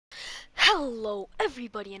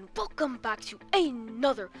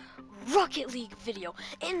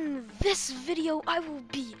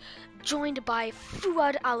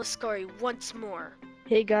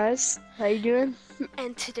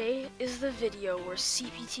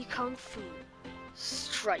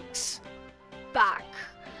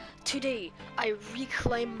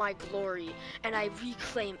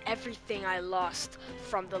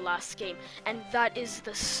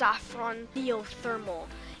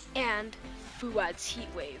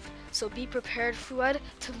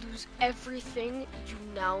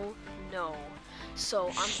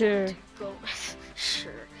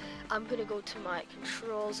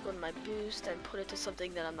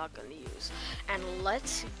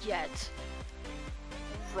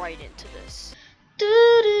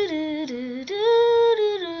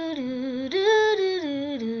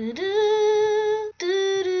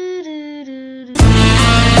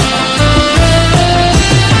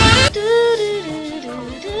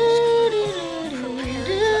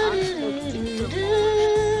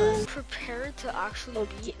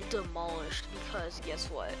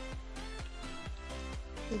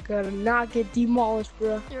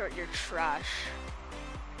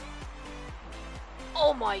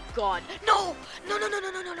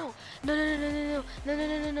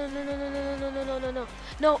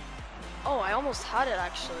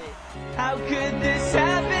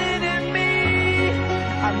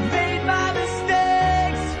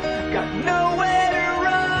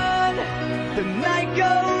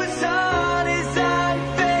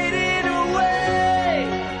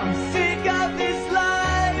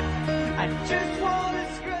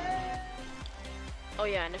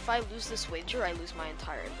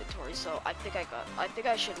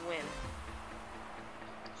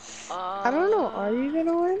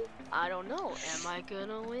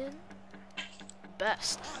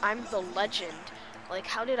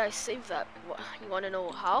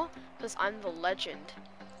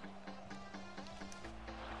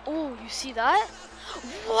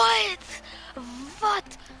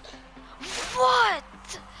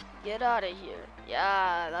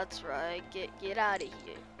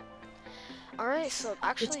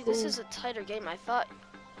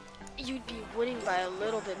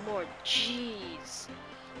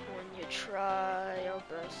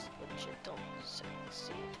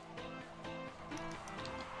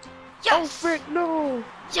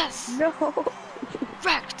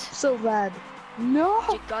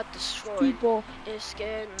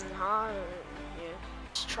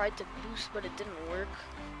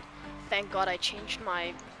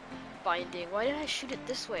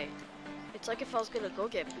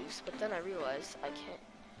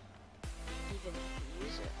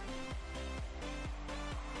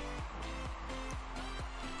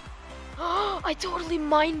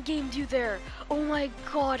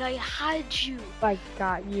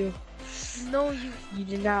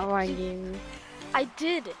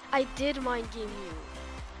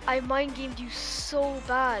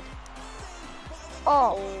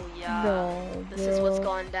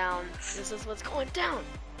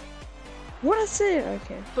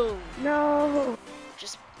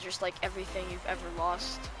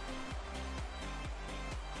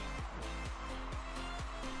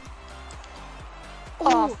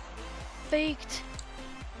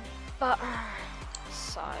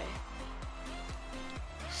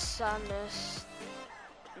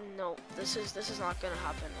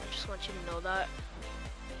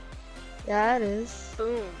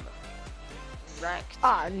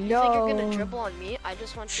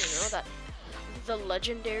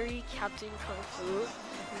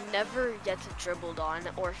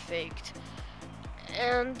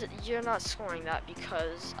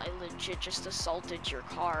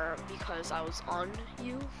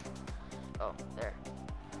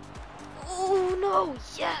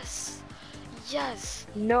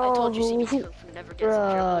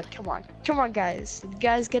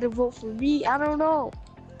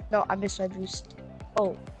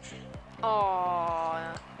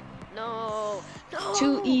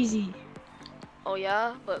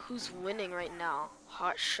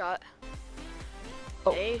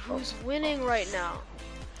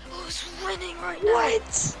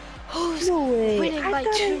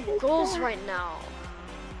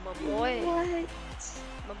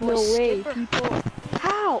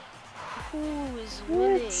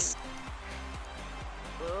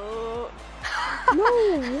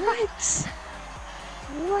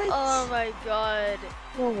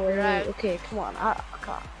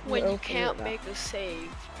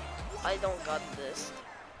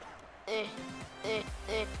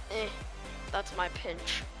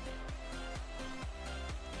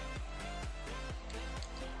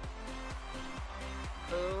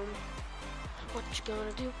you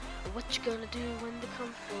gonna do? What you gonna do when they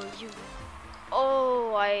come for you?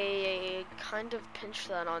 Oh, I kind of pinched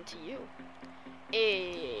that onto you.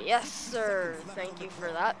 Yes, sir. Thank you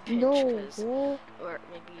for that pinch. No, bro. Or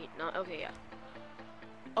maybe not. Okay, yeah.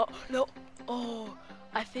 Oh, no. Oh,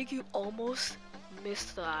 I think you almost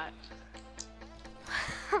missed that.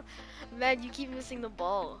 Man, you keep missing the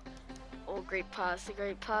ball. Oh, great pass. A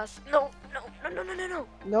great pass. No, no, no, no, no, no, no.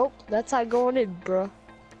 Nope, that's not going in, bruh.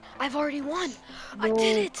 I've already won. No, I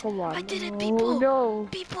did it. come on. I did it, No, people. no.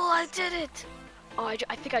 People, I did it. Oh, I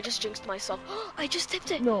think I just jinxed myself. I just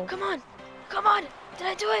tipped it. No. Come on. Come on. Did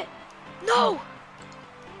I do it? No.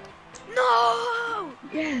 No.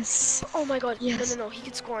 Yes. Oh my god. Yes. No, no, no. He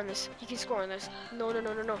can score on this. He can score on this. No, no,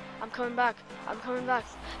 no, no, no. I'm coming back. I'm coming back.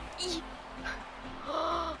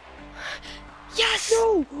 Yes.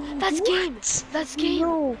 No. That's What? game. That's game.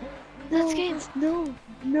 No. That's no, game. No.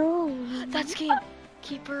 No. That's game.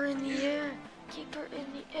 Keep her in the air. Keep her in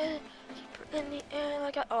the air. Keep her in the air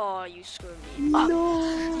like I. Oh, you screwed me up.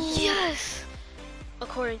 No. Yes.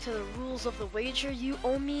 According to the rules of the wager, you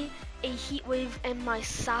owe me a Heatwave and my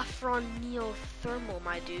saffron neo-thermal,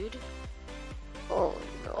 my dude. Oh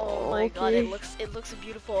no. Oh my god, okay. it looks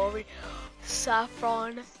beautiful already.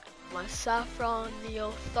 Saffron, my saffron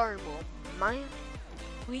neo-thermal, man.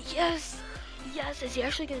 Yes, yes. Is he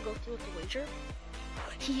actually gonna go through with the wager?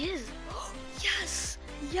 He is. Yes,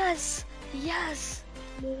 yes, yes.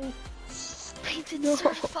 No. Painted No.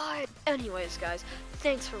 certified. Anyways, guys,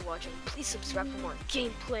 thanks for watching. Please subscribe for more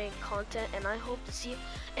gameplay and content, and I hope to see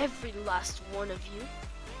every last one of you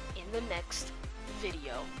in the next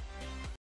video.